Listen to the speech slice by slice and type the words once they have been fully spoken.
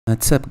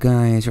What's up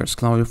guys, here's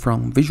Claudio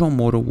from Visual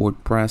Modo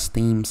WordPress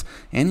themes,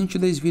 and in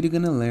today's video you're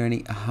gonna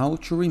learn how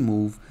to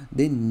remove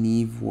the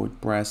Neve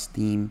WordPress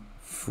theme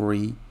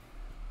free.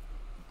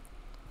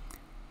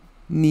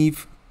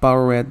 Neve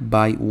powered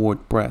by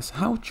WordPress.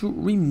 How to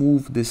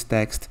remove this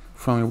text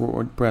from your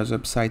WordPress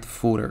website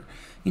footer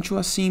into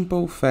a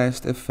simple,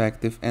 fast,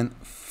 effective and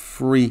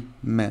free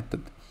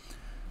method.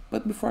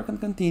 But before I can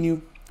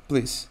continue,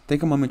 please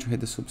take a moment to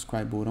hit the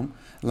subscribe button,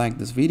 like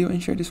this video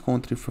and share this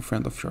content with a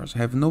friend of yours. I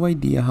have no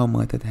idea how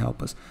much it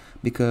helps us,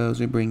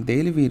 because we bring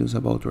daily videos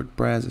about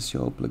WordPress,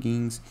 SEO,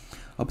 plugins,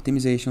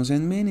 optimizations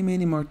and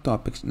many more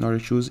topics in order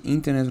to choose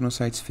international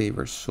sites'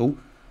 favors. So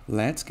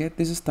let's get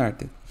this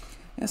started.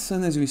 As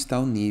soon as you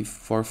install Neve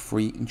for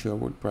free into your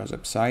WordPress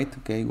website,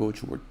 okay, go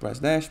to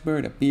WordPress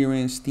dashboard,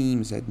 appearance,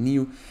 themes, add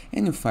new,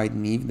 and you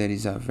find Neve. That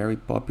is a very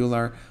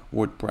popular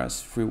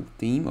WordPress free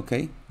theme,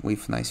 okay,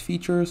 with nice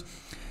features.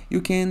 You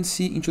can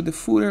see into the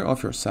footer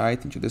of your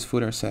site, into this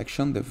footer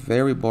section, the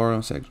very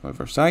bottom section of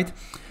your site,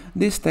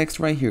 this text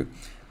right here.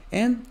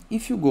 And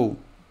if you go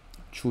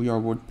to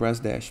your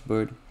WordPress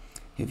dashboard,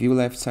 review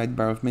left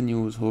sidebar of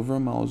menus, hover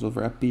mouse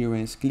over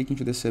appearance, click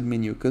into the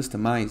submenu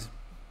customize,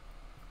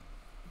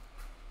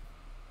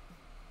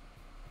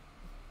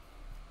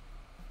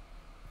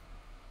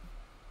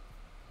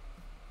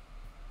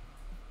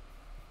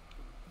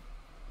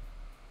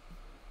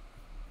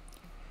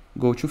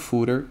 go to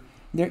footer,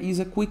 there is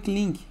a quick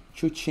link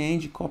to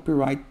change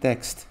copyright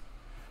text.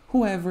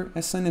 However,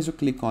 as soon as you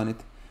click on it,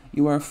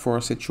 you are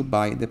forced to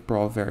buy the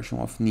pro version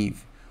of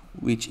Neve,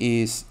 which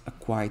is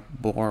quite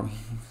boring,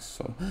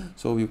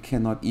 so you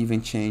cannot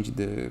even change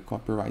the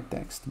copyright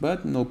text.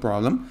 But no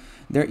problem,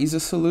 there is a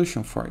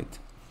solution for it.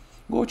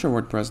 Go to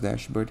your WordPress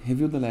dashboard,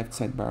 review the left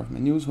sidebar of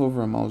menus,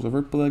 hover a mouse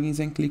over plugins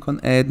and click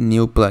on add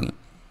new plugin.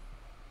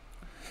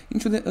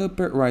 Into the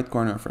upper right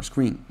corner of your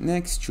screen,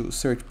 next to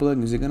search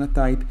plugins, you're gonna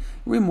type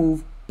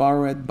remove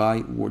powered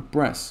by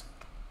WordPress.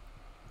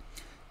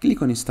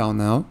 Click on install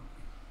now.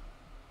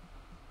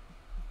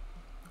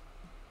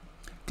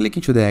 Click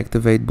into the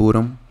activate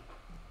button.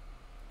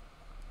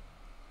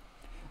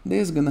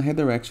 This is gonna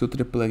redirect you to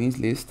the plugins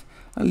list,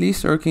 a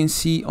list where you can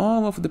see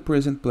all of the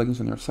present plugins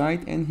on your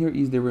site, and here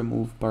is the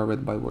remove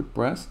powered by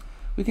WordPress.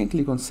 We can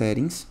click on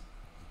settings.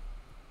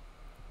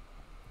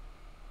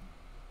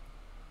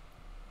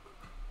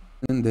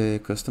 And the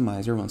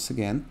customizer once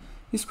again,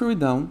 you scroll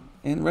down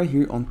and right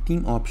here on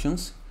theme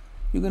options,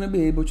 you're gonna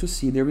be able to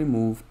see the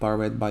remove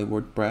powered by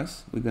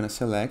WordPress. We're gonna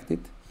select it,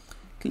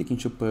 click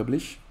into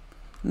publish.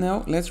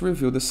 Now let's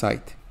review the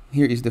site.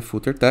 Here is the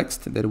footer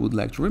text that we would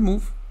like to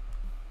remove.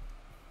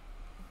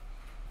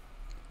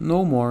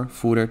 No more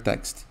footer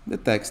text. The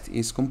text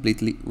is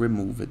completely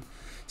removed.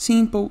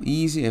 Simple,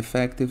 easy,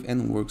 effective,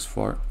 and works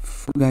for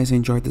free. If you guys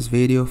enjoyed this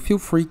video, feel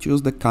free to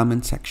use the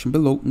comment section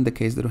below in the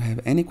case that you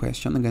have any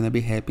question. I'm gonna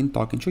be happy in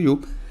talking to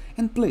you.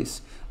 And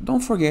please,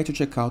 don't forget to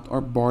check out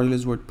our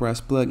borderless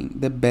WordPress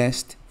plugin, the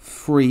best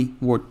free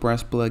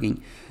WordPress plugin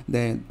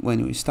that when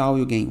you install,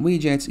 you gain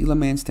widgets,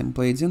 elements,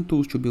 templates, and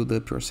tools to build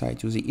up your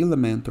site using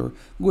Elementor,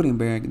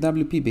 Gutenberg,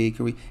 WP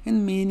Bakery,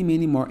 and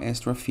many more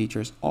extra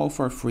features, all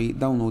for free,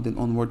 downloaded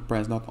on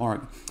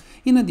WordPress.org.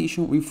 In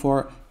addition, with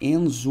our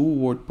Enzo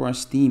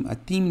WordPress theme, a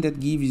theme that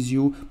gives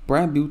you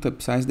pre-built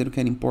websites that you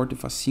can import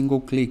with a single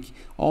click,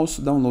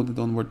 also downloaded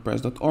on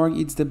WordPress.org.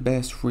 It's the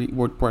best free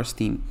WordPress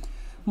theme.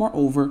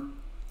 Moreover,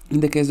 in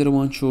the case that you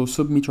want to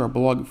submit your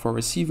blog for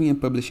receiving and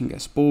publishing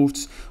guest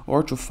posts,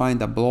 or to find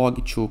a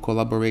blog to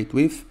collaborate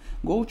with,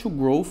 go to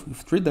growth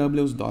with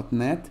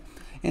 3ws.net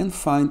and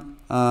find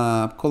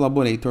a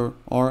collaborator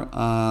or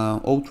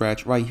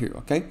outreach right here,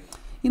 okay?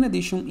 In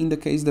addition, in the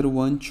case that you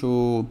want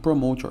to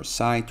promote your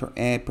site, your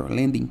app, your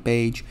landing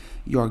page,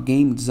 your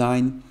game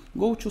design,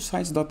 go to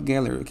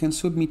sites.gallery. You can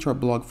submit your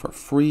blog for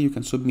free, you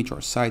can submit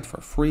your site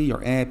for free,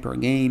 your app, your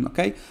game,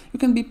 okay? You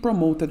can be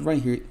promoted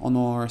right here on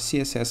our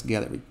CSS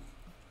gallery.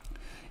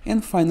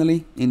 And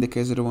finally, in the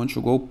case that you want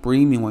to go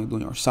premium while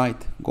doing your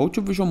site, go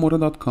to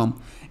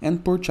visualmodo.com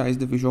and purchase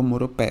the Visual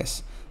Modo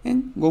Pass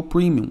and go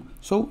premium.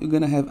 So you're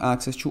gonna have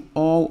access to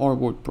all our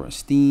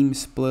WordPress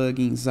themes,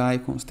 plugins,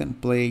 icons,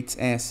 templates,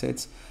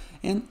 assets,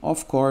 and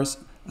of course,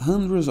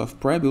 hundreds of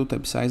pre-built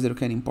websites that you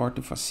can import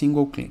with a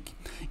single click.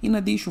 In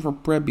addition, for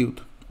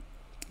pre-built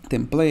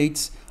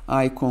templates,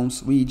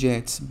 icons,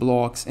 widgets,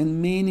 blocks,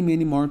 and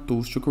many more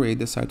tools to create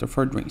the site of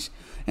our dreams.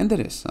 And that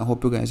is, I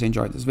hope you guys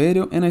enjoyed this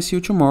video, and I see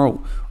you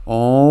tomorrow.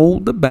 All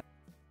the best.